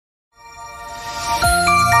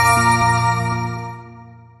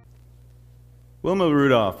Wilma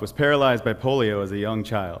Rudolph was paralyzed by polio as a young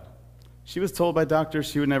child. She was told by doctors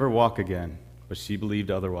she would never walk again, but she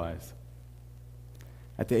believed otherwise.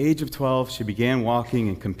 At the age of 12, she began walking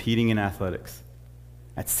and competing in athletics.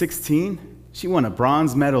 At 16, she won a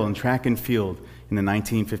bronze medal in track and field in the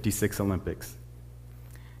 1956 Olympics.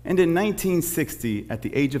 And in 1960, at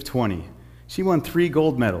the age of 20, she won 3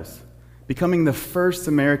 gold medals, becoming the first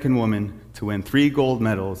American woman to win 3 gold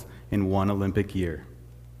medals in one Olympic year.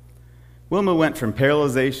 Wilma went from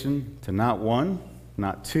paralyzation to not 1,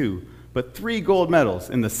 not 2, but 3 gold medals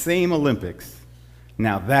in the same Olympics.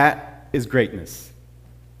 Now that is greatness.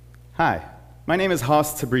 Hi, my name is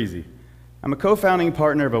Tabrizi. I'm a co-founding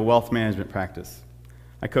partner of a wealth management practice.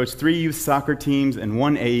 I coach 3 youth soccer teams and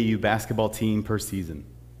 1 AAU basketball team per season.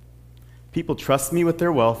 People trust me with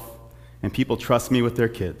their wealth, and people trust me with their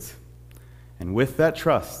kids. And with that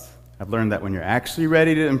trust, I've learned that when you're actually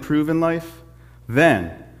ready to improve in life,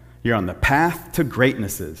 then you're on the path to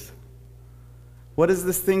greatnesses. What is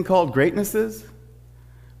this thing called greatnesses?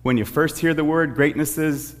 When you first hear the word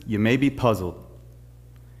greatnesses, you may be puzzled.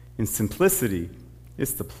 In simplicity,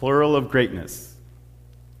 it's the plural of greatness.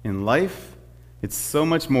 In life, it's so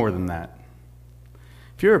much more than that.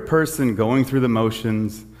 If you're a person going through the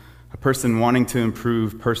motions, a person wanting to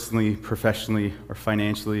improve personally, professionally, or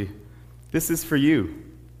financially, this is for you.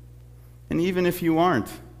 And even if you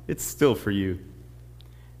aren't, it's still for you.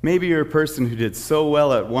 Maybe you're a person who did so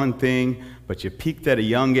well at one thing, but you peaked at a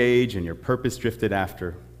young age and your purpose drifted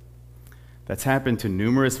after. That's happened to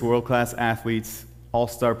numerous world-class athletes,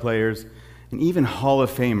 all-star players, and even Hall of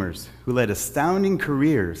Famers who led astounding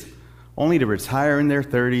careers only to retire in their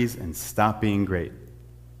 30s and stop being great.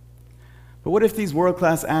 But what if these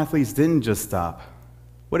world-class athletes didn't just stop?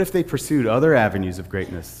 What if they pursued other avenues of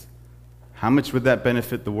greatness? How much would that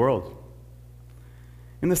benefit the world?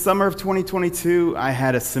 In the summer of 2022, I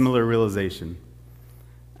had a similar realization.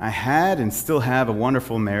 I had and still have a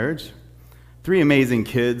wonderful marriage, 3 amazing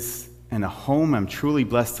kids, and a home I'm truly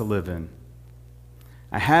blessed to live in.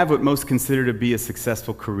 I have what most consider to be a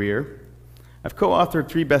successful career. I've co-authored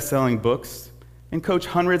 3 best-selling books and coached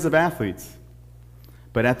hundreds of athletes.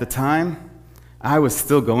 But at the time, I was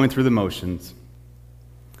still going through the motions.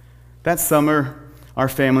 That summer, our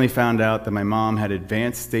family found out that my mom had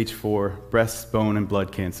advanced stage 4 breast, bone, and blood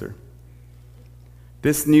cancer.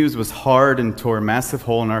 This news was hard and tore a massive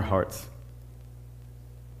hole in our hearts.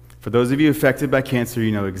 For those of you affected by cancer,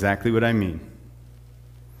 you know exactly what I mean.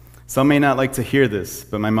 Some may not like to hear this,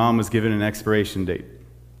 but my mom was given an expiration date.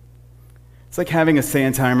 It's like having a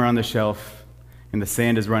sand timer on the shelf, and the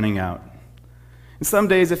sand is running out. And some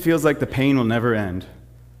days it feels like the pain will never end,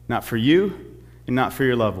 not for you and not for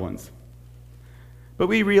your loved ones. But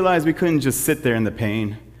we realized we couldn't just sit there in the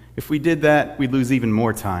pain. If we did that, we'd lose even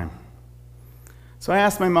more time. So I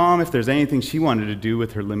asked my mom if there's anything she wanted to do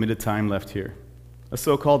with her limited time left here, a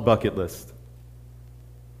so-called bucket list.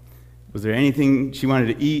 Was there anything she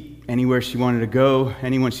wanted to eat, anywhere she wanted to go,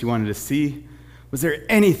 anyone she wanted to see? Was there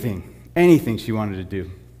anything she wanted to do?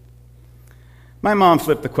 My mom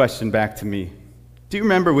flipped the question back to me. Do you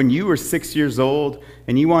remember when you were 6 years old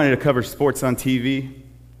and you wanted to cover sports on TV?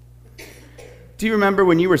 Do you remember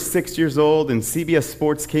when you were 6 years old and CBS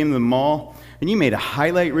Sports came to the mall and you made a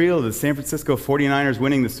highlight reel of the San Francisco 49ers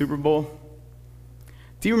winning the Super Bowl?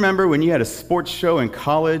 Do you remember when you had a sports show in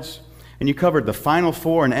college and you covered the Final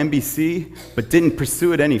Four on NBC but didn't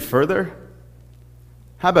pursue it any further?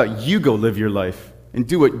 How about you go live your life and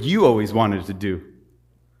do what you always wanted to do?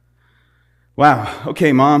 Wow,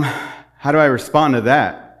 okay, Mom, how do I respond to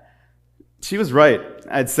that? She was right.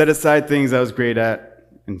 I'd set aside things I was great at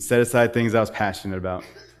and set aside things I was passionate about.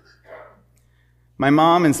 My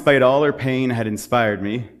mom, in spite of all her pain, had inspired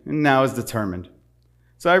me, and now is determined.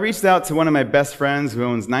 So I reached out to one of my best friends who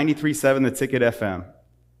owns 93.7 The Ticket FM.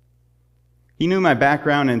 He knew my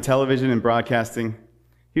background in television and broadcasting.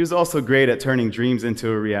 He was also great at turning dreams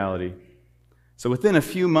into a reality. So within a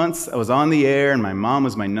few months, I was on the air, and my mom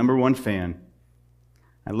was my #1 fan.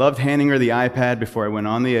 I loved handing her the iPad before I went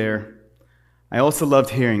on the air. I also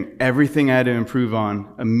loved hearing everything I had to improve on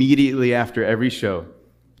immediately after every show,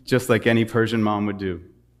 just like any Persian mom would do.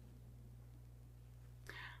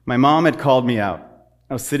 My mom had called me out.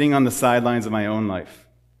 I was sitting on the sidelines of my own life.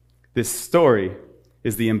 This story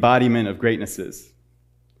is the embodiment of greatnesses.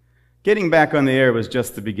 Getting back on the air was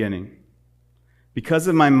just the beginning. Because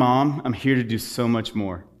of my mom, I'm here to do so much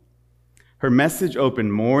more. Her message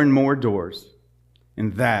opened more and more doors,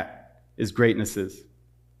 and that is greatnesses.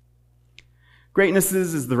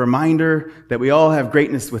 Greatnesses is the reminder that we all have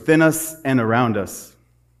greatness within us and around us.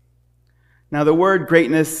 Now, the word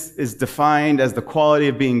greatness is defined as the quality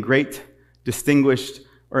of being great, distinguished,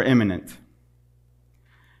 or eminent.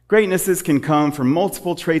 Greatnesses can come from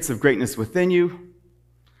multiple traits of greatness within you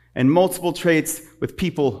and multiple traits with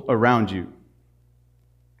people around you.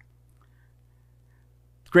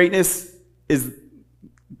 Greatness is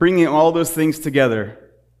bringing all those things together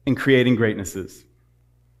and creating greatnesses.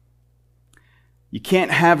 You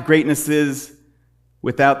can't have greatnesses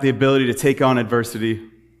without the ability to take on adversity.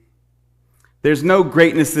 There's no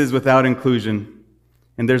greatnesses without inclusion,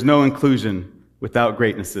 and there's no inclusion without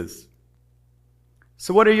greatnesses.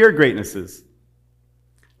 So what are your greatnesses?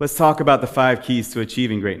 Let's talk about the 5 keys to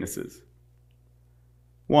achieving greatnesses.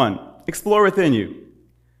 1, explore within you.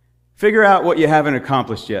 Figure out what you haven't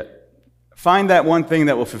accomplished yet. Find that one thing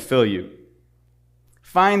that will fulfill you.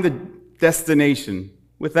 Find the destination.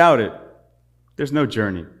 Without it, there's no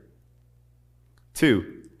journey.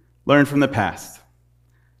 2, learn from the past.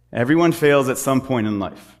 Everyone fails at some point in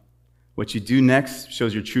life. What you do next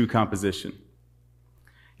shows your true composition.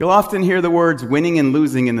 You'll often hear the words winning and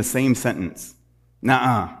losing in the same sentence.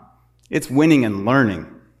 Nuh-uh. It's winning and learning.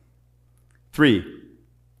 3,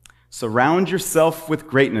 surround yourself with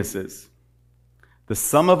greatnesses. The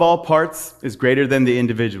sum of all parts is greater than the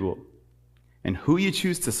individual, and who you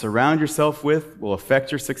choose to surround yourself with will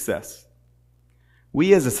affect your success.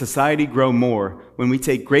 We as a society grow more when we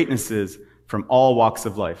take greatnesses from all walks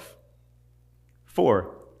of life.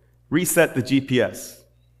 4, reset the GPS.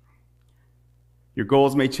 Your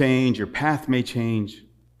goals may change, your path may change,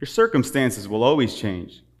 your circumstances will always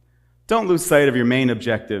change. Don't lose sight of your main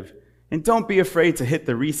objective, and don't be afraid to hit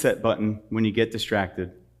the reset button when you get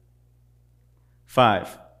distracted.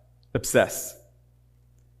 5, obsess.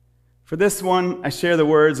 For this one, I share the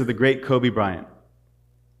words of the great Kobe Bryant.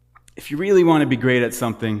 If you really want to be great at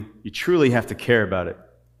something, you truly have to care about it.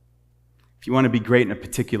 If you want to be great in a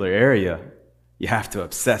particular area, you have to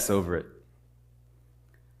obsess over it.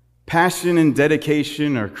 Passion and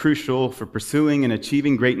dedication are crucial for pursuing and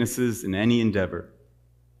achieving greatnesses in any endeavor.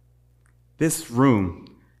 This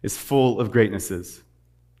room is full of greatnesses.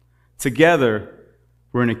 Together,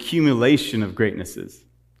 we're an accumulation of greatnesses.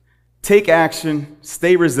 Take action,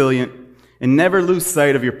 stay resilient, and never lose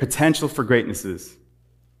sight of your potential for greatnesses.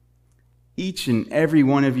 Each and every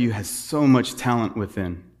one of you has so much talent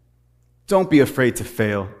within. Don't be afraid to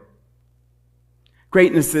fail.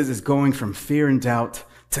 Greatnesses is going from fear and doubt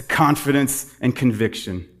to confidence and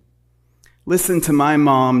conviction. Listen to my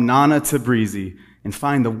mom, Nana Tabrizi, and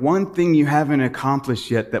find the one thing you haven't accomplished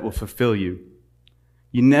yet that will fulfill you.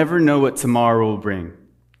 You never know what tomorrow will bring.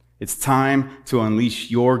 It's time to unleash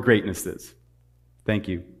your greatnesses. Thank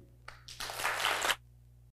you.